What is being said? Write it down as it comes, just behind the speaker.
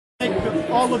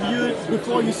all of you,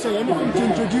 before you say anything, to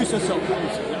introduce yourself,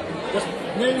 please. Just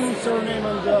name, surname,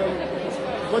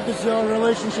 and what is your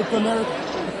relationship to America?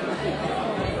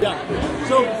 Yeah.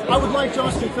 So I would like to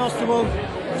ask you, first of all,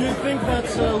 do you think that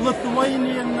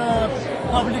Lithuanian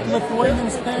public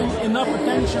Lithuanians paying enough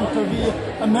attention to the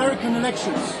American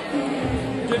elections?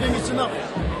 Do you think it's enough?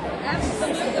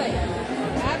 Absolutely.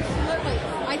 Absolutely.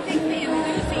 I think the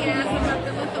enthusiasm of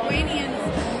the Lithuanians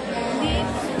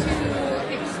needs to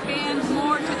expand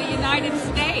more to the United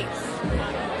States.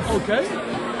 Okay.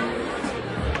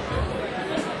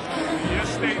 Yes,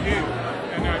 they do.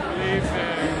 And I believe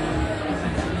that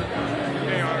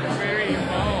they are very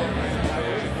involved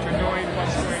to knowing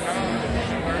what's going on in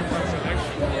America's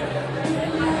election.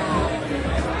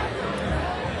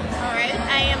 All right,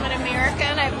 I am an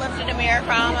American. I've lived in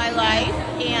America all my life,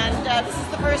 and this is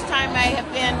the first time I have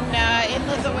been in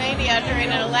Lithuania during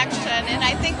an election. And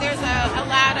I think there's a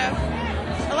lot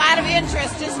of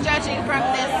interest, just judging from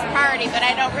this party. But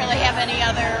I don't really have any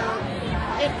other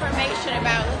information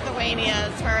about Lithuania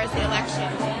as far as the election.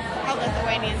 How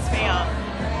Lithuanians feel.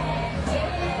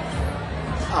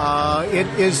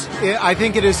 I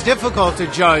think it is difficult to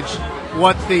judge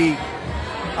what the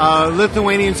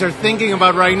Lithuanians are thinking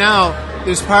about right now.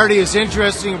 This party is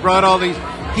interesting, brought all these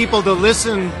people to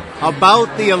listen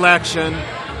about the election,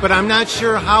 but I'm not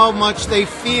sure how much they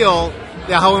feel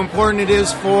how important it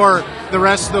is for the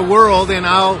rest of the world and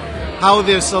how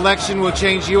this election will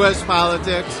change U.S.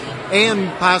 politics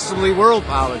and possibly world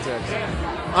politics.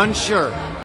 Unsure.